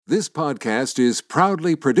This podcast is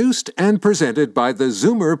proudly produced and presented by the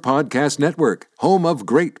Zoomer Podcast Network, home of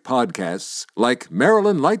great podcasts like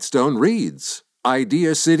Marilyn Lightstone Reads,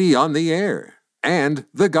 Idea City on the Air, and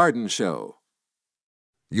The Garden Show.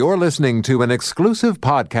 You're listening to an exclusive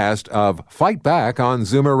podcast of Fight Back on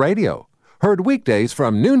Zoomer Radio, heard weekdays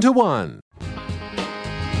from noon to 1.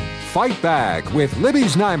 Fight Back with Libby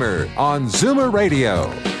Znaimer on Zoomer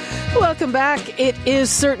Radio. Welcome back. It is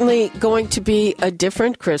certainly going to be a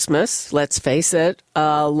different Christmas. Let's face it,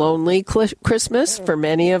 a lonely Christmas for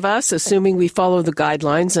many of us, assuming we follow the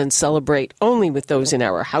guidelines and celebrate only with those in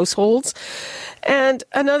our households. And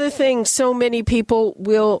another thing, so many people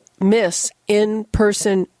will miss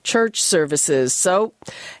in-person church services. So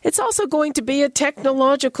it's also going to be a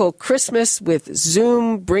technological Christmas with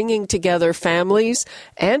Zoom bringing together families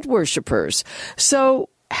and worshipers. So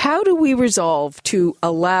how do we resolve to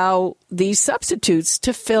allow these substitutes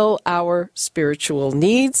to fill our spiritual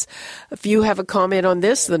needs? If you have a comment on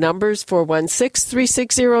this, the number's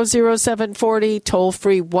 416-360-0740,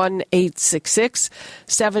 toll-free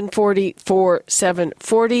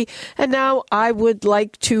 1-866-740-4740. And now I would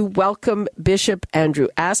like to welcome Bishop Andrew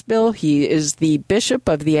Aspel. He is the Bishop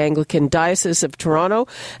of the Anglican Diocese of Toronto,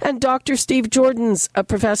 and Dr. Steve Jordaens, a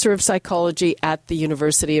professor of psychology at the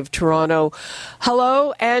University of Toronto.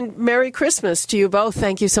 Hello, and Merry Christmas to you both.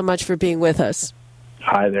 Thank you so much for being with us.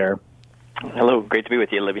 Hi there. Hello. Great to be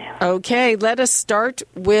with you, Libby. Okay, let us start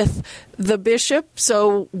with the Bishop.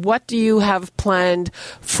 So what do you have planned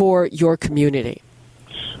for your community?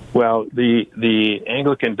 Well, the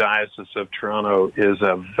Anglican Diocese of Toronto is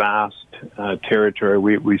a vast territory.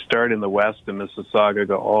 We start in the west in Mississauga,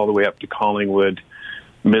 go all the way up to Collingwood,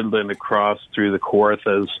 Midland, across through the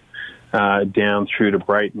Kawarthas, down through to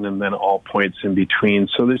Brighton, and then all points in between.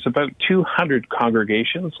 So there's about 200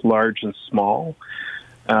 congregations, large and small,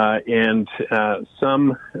 and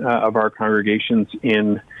some of our congregations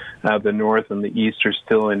in the north and the east are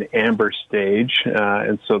still in amber stage,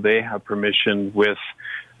 and so they have permission with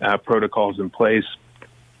protocols in place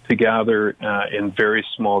to gather in very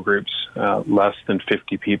small groups, less than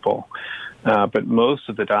 50 people. But most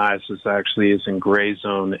of the diocese actually is in gray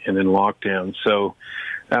zone and in lockdown. So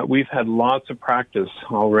we've had lots of practice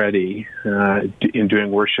already in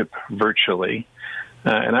doing worship virtually.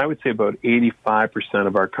 And I would say about 85%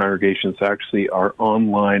 of our congregations actually are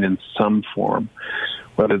online in some form,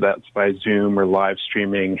 whether that's by Zoom or live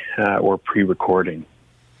streaming or pre-recording.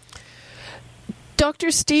 Dr.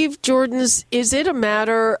 Steve Jordaens, is it a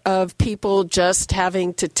matter of people just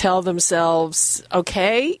having to tell themselves,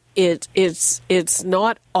 okay, it's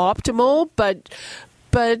not optimal, but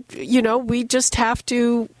you know, we just have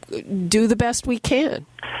to do the best we can?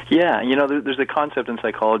 Yeah, you know, there's a concept in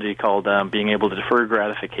psychology called being able to defer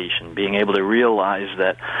gratification, being able to realize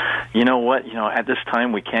that, you know what, you know, at this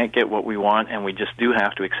time we can't get what we want and we just do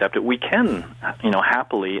have to accept it. We can, you know,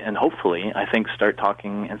 happily and hopefully, I think, start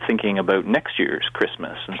talking and thinking about next year's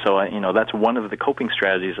Christmas. And so, you know, that's one of the coping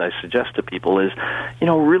strategies I suggest to people is, you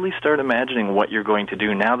know, really start imagining what you're going to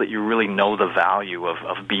do now that you really know the value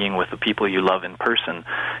of being with the people you love in person.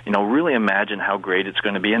 You know, really imagine how great it's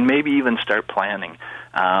going to be and maybe even start planning.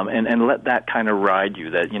 And let that kind of ride you,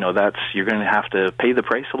 that, you know, you're going to have to pay the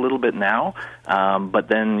price a little bit now, but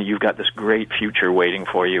then you've got this great future waiting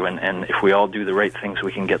for you, and if we all do the right things,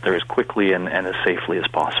 we can get there as quickly and as safely as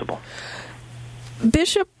possible.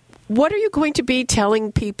 Bishop, what are you going to be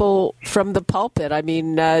telling people from the pulpit? I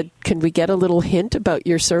mean, can we get a little hint about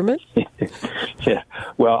your sermon? Yeah,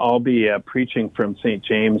 well, I'll be preaching from St.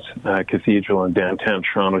 James Cathedral in downtown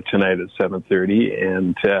Toronto tonight at 7:30,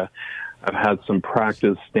 and I've had some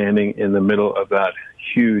practice standing in the middle of that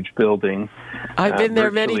huge building. I've been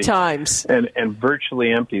there many times. And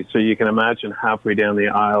virtually empty. So you can imagine halfway down the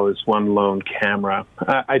aisle is one lone camera.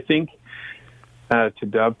 I think to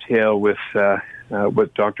dovetail with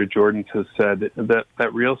what Dr. Jordaens has said,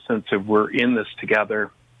 that real sense of we're in this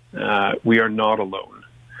together, we are not alone.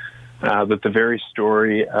 That the very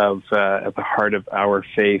story of at the heart of our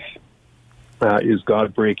faith is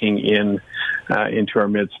God breaking into our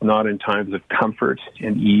midst, not in times of comfort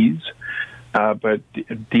and ease, but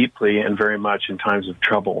deeply and very much in times of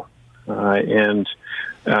trouble. And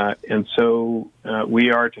so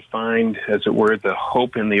we are to find, as it were, the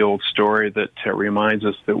hope in the old story that reminds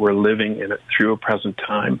us that we're living in it through a present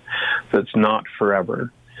time that's not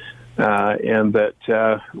forever, and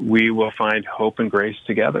that we will find hope and grace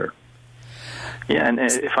together. Yeah, and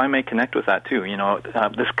if I may connect with that too, you know,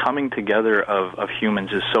 this coming together of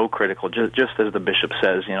humans is so critical. Just as the bishop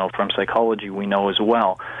says, you know, from psychology we know as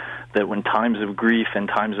well that when times of grief and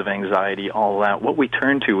times of anxiety, all that, what we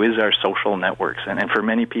turn to is our social networks. And for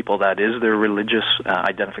many people, that is their religious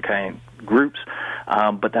identifying groups.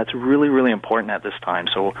 But that's really, really important at this time.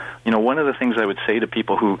 So, one of the things I would say to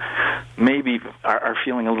people who maybe are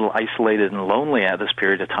feeling a little isolated and lonely at this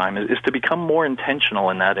period of time is to become more intentional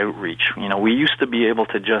in that outreach. We used to be able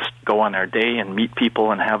to just go on our day and meet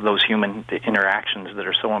people and have those human interactions that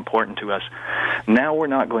are so important to us. Now we're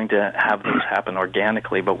not going to have those happen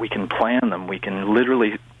organically, but we can plan them. We can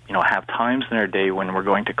literally have times in our day when we're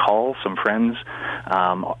going to call some friends,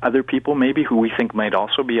 other people maybe who we think might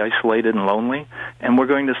also be isolated and lonely, and we're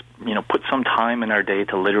going to, put some time in our day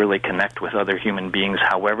to literally connect with other human beings,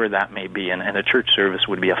 however that may be, and a church service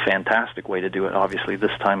would be a fantastic way to do it, obviously,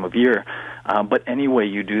 this time of year. But any way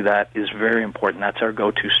you do that is very important. That's our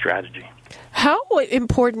go-to strategy. How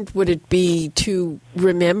important would it be to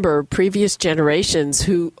remember previous generations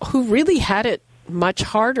who really had it much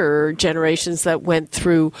harder, generations that went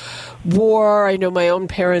through war? I know my own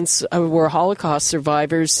parents were Holocaust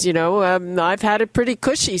survivors. I've had it pretty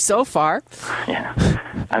cushy so far. Yeah,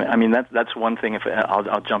 I mean that's one thing. If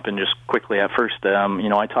I'll jump in just quickly at first.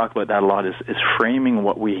 I talk about that a lot. Is framing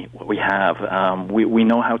what we have. We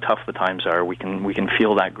know how tough the times are. We can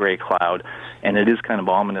feel that gray cloud, and it is kind of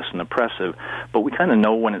ominous and oppressive. But we kind of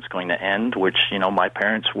know when it's going to end. Which my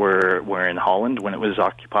parents were in Holland when it was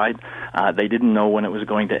occupied. They didn't know when it was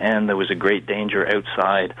going to end. There was a great danger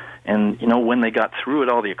outside. And, when they got through it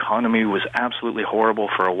all, the economy was absolutely horrible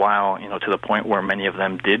for a while, to the point where many of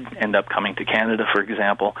them did end up coming to Canada, for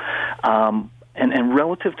example. And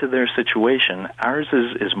relative to their situation, ours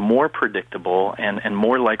is more predictable and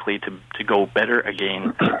more likely to go better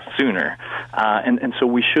again sooner. And so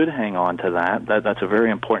we should hang on to that. That's a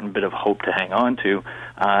very important bit of hope to hang on to,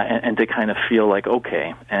 and to kind of feel like,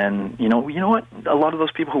 okay. And, you know what? A lot of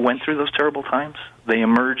those people who went through those terrible times, they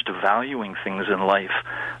emerged valuing things in life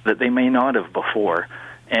that they may not have before.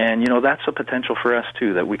 And, that's a potential for us,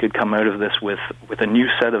 too, that we could come out of this with a new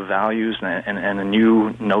set of values and a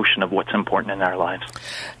new notion of what's important in our lives.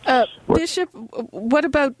 Bishop, what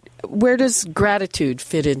about, where does gratitude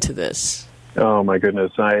fit into this? Oh, my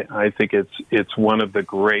goodness. I think it's one of the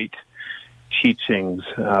great teachings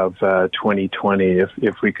of 2020.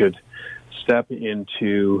 If we could step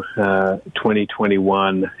into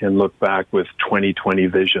 2021 and look back with 2020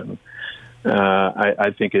 vision.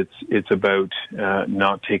 I think it's about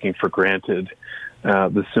not taking for granted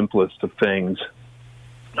the simplest of things,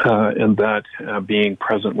 and that being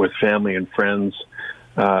present with family and friends,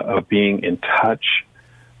 of being in touch,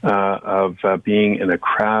 of being in a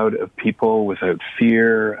crowd of people without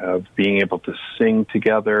fear, of being able to sing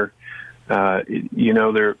together.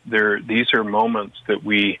 These are moments that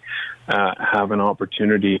we have an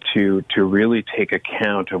opportunity to really take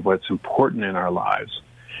account of what's important in our lives,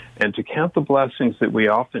 and to count the blessings that we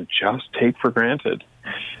often just take for granted.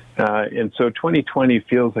 And so 2020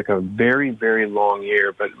 feels like a very, very long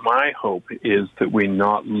year, but my hope is that we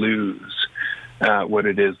not lose what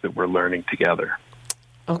it is that we're learning together.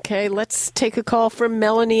 Okay, let's take a call from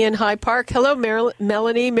Melanie in High Park. Hello,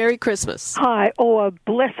 Melanie. Merry Christmas. Hi. Oh, a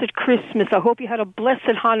blessed Christmas. I hope you had a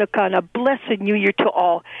blessed Hanukkah and a blessed New Year to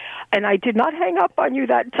all. And I did not hang up on you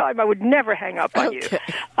that time. I would never hang up on you.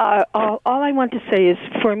 All I want to say is,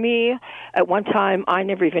 for me, at one time, I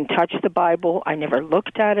never even touched the Bible. I never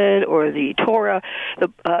looked at it, or the Torah,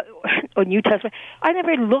 or New Testament. I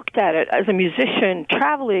never looked at it. As a musician,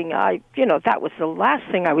 traveling, that was the last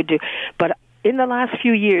thing I would do. But in the last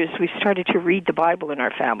few years, we started to read the Bible in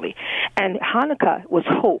our family. And Hanukkah was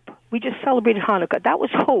hope. We just celebrated Hanukkah. That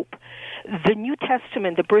was hope. The New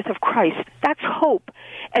Testament, the birth of Christ, that's hope.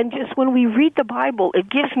 And just when we read the Bible, it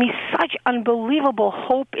gives me such unbelievable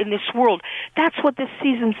hope in this world. That's what this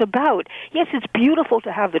season's about. Yes, it's beautiful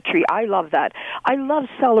to have the tree. I love that. I love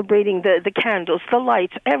celebrating the candles, the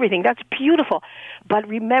lights, everything. That's beautiful. But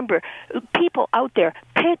remember, people out there,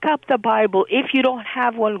 pick up the Bible. If you don't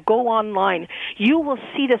have one, go online. You will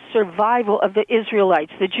see the survival of the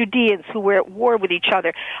Israelites, the Judeans who were at war with each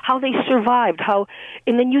other, how they survived, how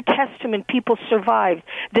in the New Testament people survived,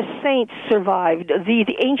 the saints survived, the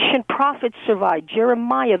ancient prophets survived,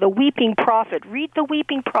 Jeremiah, the weeping prophet. Read the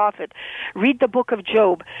weeping prophet. Read the book of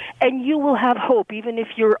Job, and you will have hope even if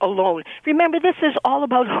you're alone. Remember, this is all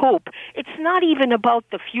about hope. It's not even about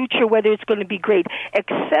the future, whether it's going to be great,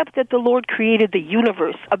 except that the Lord created the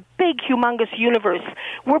universe, a big, humongous universe.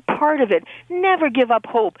 We're part of it. Never give up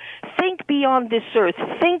hope. Think beyond this earth.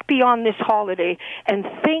 Think beyond this holiday, and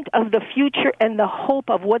think of the future and the hope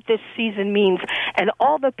of what this season means. And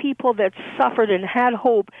all the people that suffered and had hope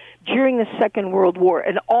hope during the Second World War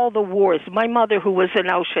and all the wars. My mother, who was in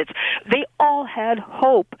Auschwitz, they all had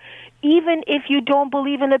hope. Even if you don't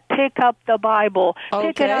believe in it, pick up the Bible.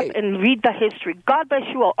 Pick it up and read the history. God bless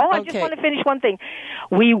you all. Oh, I just want to finish one thing.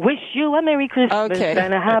 We wish you a Merry Christmas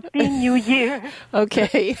and a Happy New Year.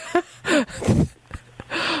 Okay.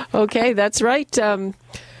 Okay, that's right.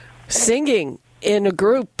 Singing in a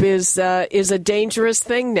group is a dangerous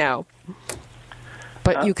thing now.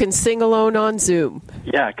 But you can sing alone on Zoom.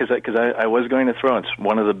 Yeah, because I was going to throw in,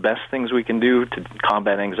 one of the best things we can do to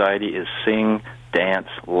combat anxiety is sing, dance,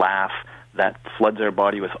 laugh. That floods our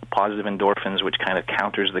body with positive endorphins, which kind of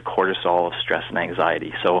counters the cortisol of stress and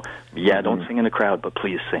anxiety. So, don't sing in a crowd, but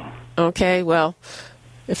please sing. Okay, well,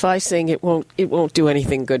 if I sing, it won't do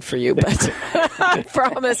anything good for you, but I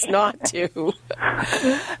promise not to.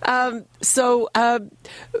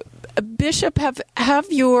 Bishop, has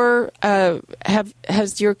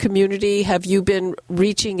your community, have you been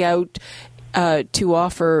reaching out to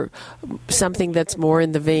offer something that's more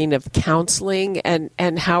in the vein of counseling,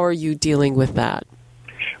 and how are you dealing with that?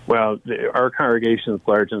 Well, our congregations,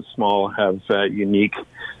 large and small, have unique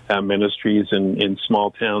ministries in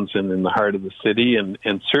small towns and in the heart of the city, and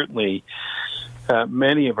certainly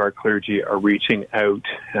many of our clergy are reaching out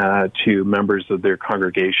to members of their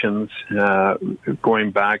congregations,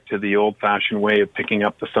 going back to the old-fashioned way of picking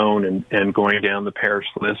up the phone and going down the parish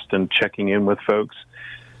list and checking in with folks,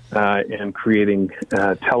 and creating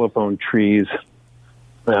telephone trees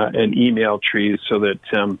and email trees so that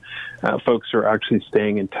folks are actually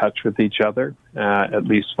staying in touch with each other at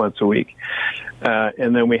least once a week.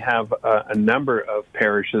 And then we have a number of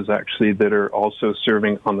parishes actually that are also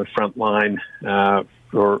serving on the front line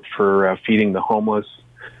for feeding the homeless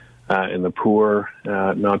and the poor,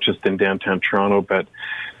 not just in downtown Toronto, but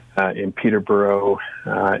in Peterborough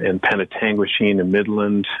and Penetanguishene and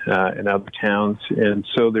Midland and other towns. And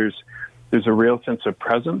so there's a real sense of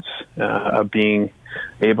presence of being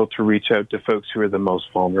able to reach out to folks who are the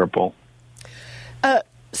most vulnerable.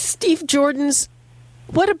 Steve Jordans,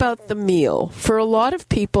 what about the meal? For a lot of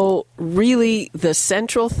people, really the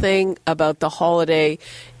central thing about the holiday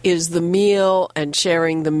is the meal and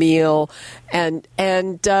sharing the meal, and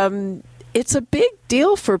it's a big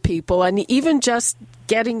deal for people, and even just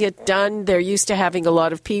getting it done. They're used to having a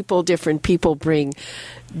lot of people. Different people bring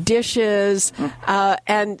dishes,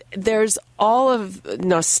 and there's all of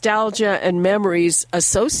nostalgia and memories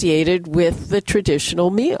associated with the traditional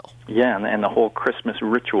meal. Yeah, and the whole Christmas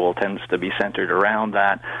ritual tends to be centered around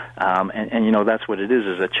that. And you know, that's what it is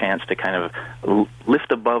a chance to kind of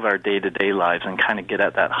lift above our day-to-day lives and kind of get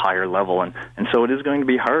at that higher level. And so it is going to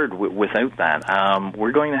be hard without that.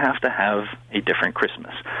 We're going to have a different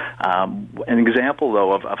Christmas. An example,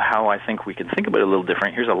 though, of how I think we can think about it a little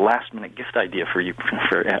different, here's a last-minute gift idea for you,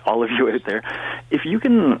 for all of you out there. If you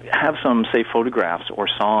can have some, say, photographs or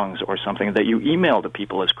songs or something that you email to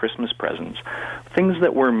people as Christmas presents, things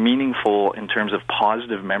that were meaningful in terms of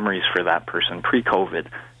positive memories for that person pre-COVID.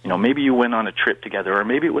 You know, maybe you went on a trip together, or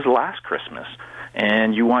maybe it was last Christmas,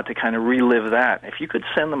 and you want to kind of relive that. If you could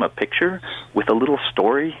send them a picture with a little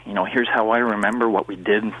story, you know, here's how I remember what we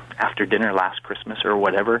did after dinner last Christmas or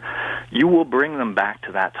whatever, you will bring them back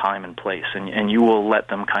to that time and place, and you will let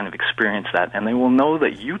them kind of experience that, and they will know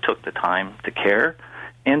that you took the time to care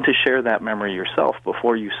and to share that memory yourself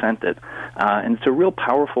before you sent it. And it's a real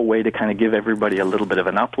powerful way to kind of give everybody a little bit of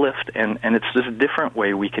an uplift, and it's just a different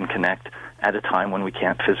way we can connect at a time when we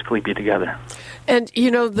can't physically be together. And, you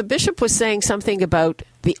know, the bishop was saying something about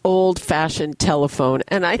the old-fashioned telephone,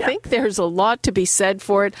 and I think there's a lot to be said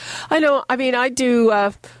for it. I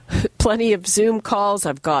do plenty of Zoom calls.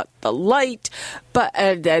 I've got the light, but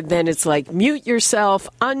then it's like mute yourself,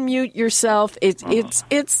 unmute yourself. It's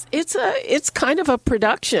kind of a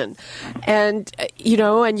production, and you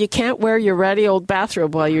know, and you can't wear your ratty old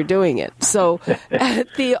bathrobe while you're doing it. So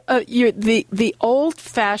the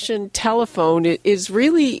old-fashioned telephone is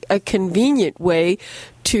really a convenient way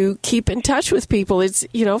to keep in touch with people. It's,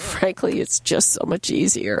 you know, frankly, it's just so much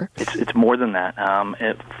easier. It's more than that.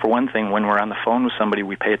 For one thing, when we're on the phone with somebody,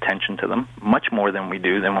 we pay attention to them much more than we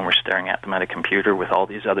do than when we're staring at them at a computer with all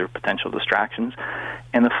these other potential distractions.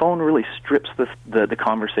 And the phone really strips the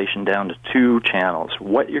conversation down to two channels.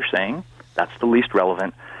 What you're saying, that's the least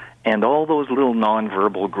relevant, and all those little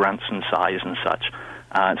nonverbal grunts and sighs and such.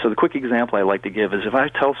 So the quick example I like to give is if I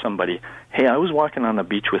tell somebody, hey, I was walking on the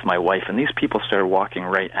beach with my wife, and these people started walking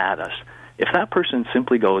right at us. If that person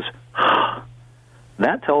simply goes,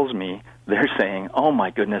 that tells me they're saying, oh, my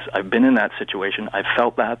goodness, I've been in that situation. I've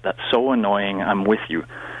felt that. That's so annoying. I'm with you.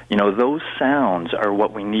 those sounds are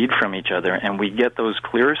what we need from each other, and we get those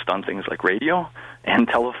clearest on things like radio and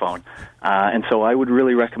telephone. And so I would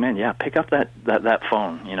really recommend, pick up that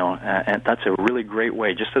phone, and that's a really great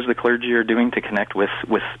way, just as the clergy are doing, to connect with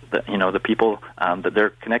the people that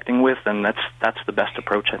they're connecting with, and that's the best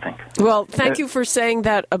approach, I think. Well, thank you for saying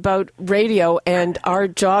that about radio, and our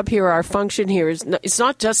job here, our function here is it's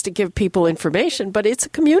not just to give people information, but it's a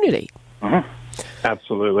community. Mm-hmm.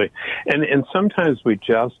 Absolutely. And sometimes we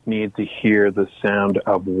just need to hear the sound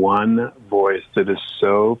of one voice that is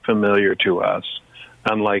so familiar to us,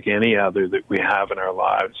 unlike any other that we have in our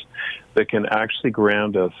lives, that can actually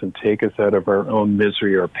ground us and take us out of our own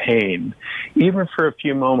misery or pain, even for a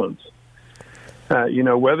few moments.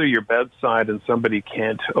 Whether you're bedside and somebody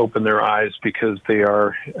can't open their eyes because they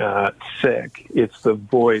are sick, it's the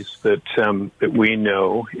voice that we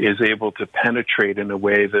know is able to penetrate in a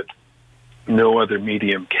way that no other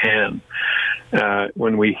medium can.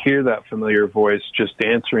 When we hear that familiar voice just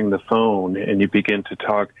answering the phone and you begin to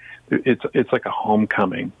talk, it's like a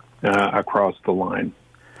homecoming across the line.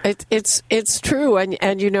 It's true,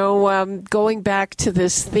 and going back to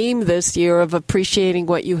this theme this year of appreciating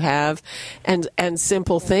what you have and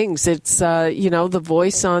simple things. It's the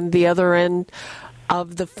voice on the other end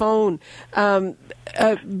of the phone.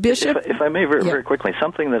 Bishop? If I may, very quickly,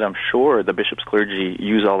 something that I'm sure the bishop's clergy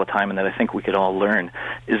use all the time and that I think we could all learn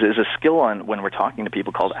is a skill on when we're talking to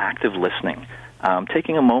people called active listening.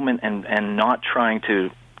 Taking a moment and not trying to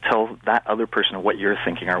tell that other person what you're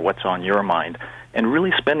thinking or what's on your mind, and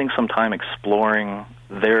really spending some time exploring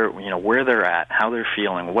where they're at, how they're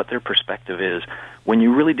feeling, what their perspective is. When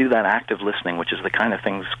you really do that active listening, which is the kind of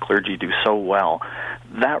things clergy do so well,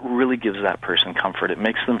 that really gives that person comfort. It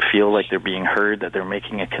makes them feel like they're being heard, that they're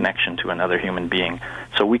making a connection to another human being.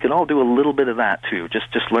 So we could all do a little bit of that too,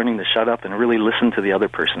 just learning to shut up and really listen to the other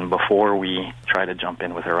person before we try to jump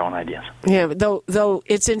in with our own ideas. Yeah, though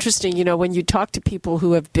it's interesting, when you talk to people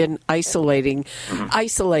who have been isolated,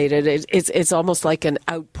 it's almost like an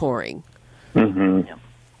outpouring. Mm-hmm. Yeah.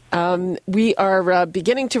 We are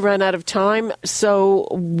beginning to run out of time, so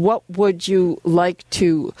what would you like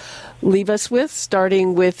to leave us with,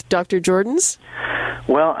 starting with Dr. Jordans?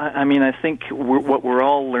 Well, I think what we're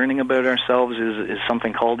all learning about ourselves is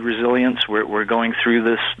something called resilience. We're going through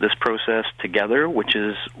this process together, which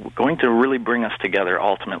is going to really bring us together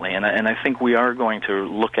ultimately. And I think we are going to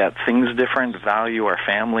look at things different, value our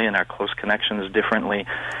family and our close connections differently.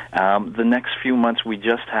 The next few months, we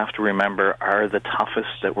just have to remember, are the toughest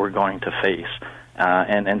that we're going to face.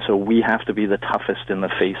 And so we have to be the toughest in the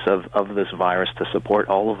face of this virus to support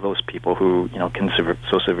all of those people who can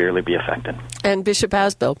so severely be affected. And Bishop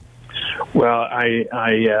Asbill. Well,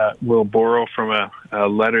 I will borrow from a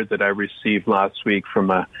letter that I received last week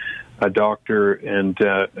from a doctor and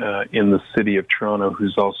in the city of Toronto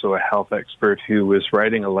who's also a health expert, who was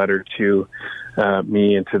writing a letter to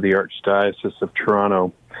me and to the Archdiocese of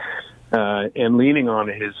Toronto. And leaning on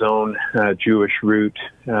his own Jewish root,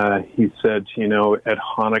 he said, at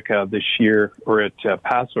Hanukkah this year, or at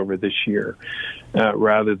Passover this year,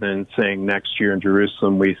 rather than saying next year in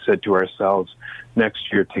Jerusalem, we said to ourselves,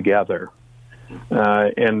 next year together.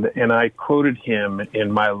 And I quoted him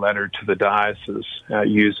in my letter to the diocese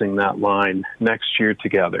using that line, next year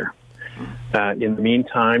together. In the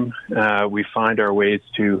meantime, we find our ways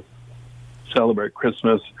to celebrate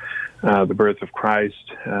Christmas, the birth of Christ,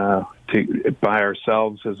 by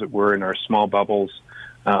ourselves, as it were, in our small bubbles,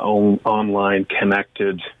 online,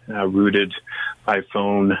 connected, rooted by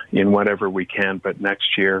phone, in whatever we can. But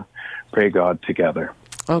next year, pray God together.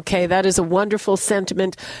 Okay, that is a wonderful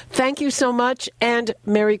sentiment. Thank you so much, and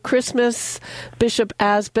Merry Christmas, Bishop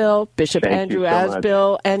Asbill, Bishop Andrew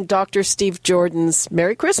Asbill, and Dr. Steve Jordans.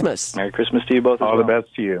 Merry Christmas. Merry Christmas to you both. All the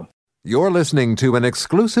best to you. You're listening to an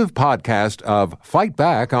exclusive podcast of Fight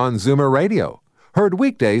Back on Zoomer Radio. Heard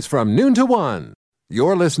weekdays from noon to 1.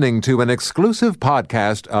 You're listening to an exclusive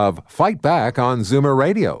podcast of Fight Back on Zoomer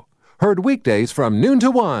Radio. Heard weekdays from noon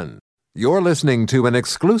to 1. You're listening to an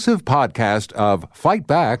exclusive podcast of Fight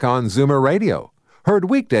Back on Zoomer Radio. Heard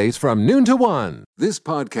weekdays from noon to 1. This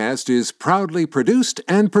podcast is proudly produced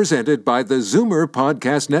and presented by the Zoomer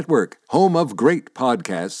Podcast Network, home of great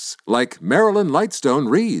podcasts like Marilyn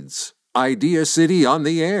Lightstone Reads, Idea City on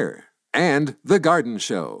the Air, and The Garden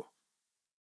Show.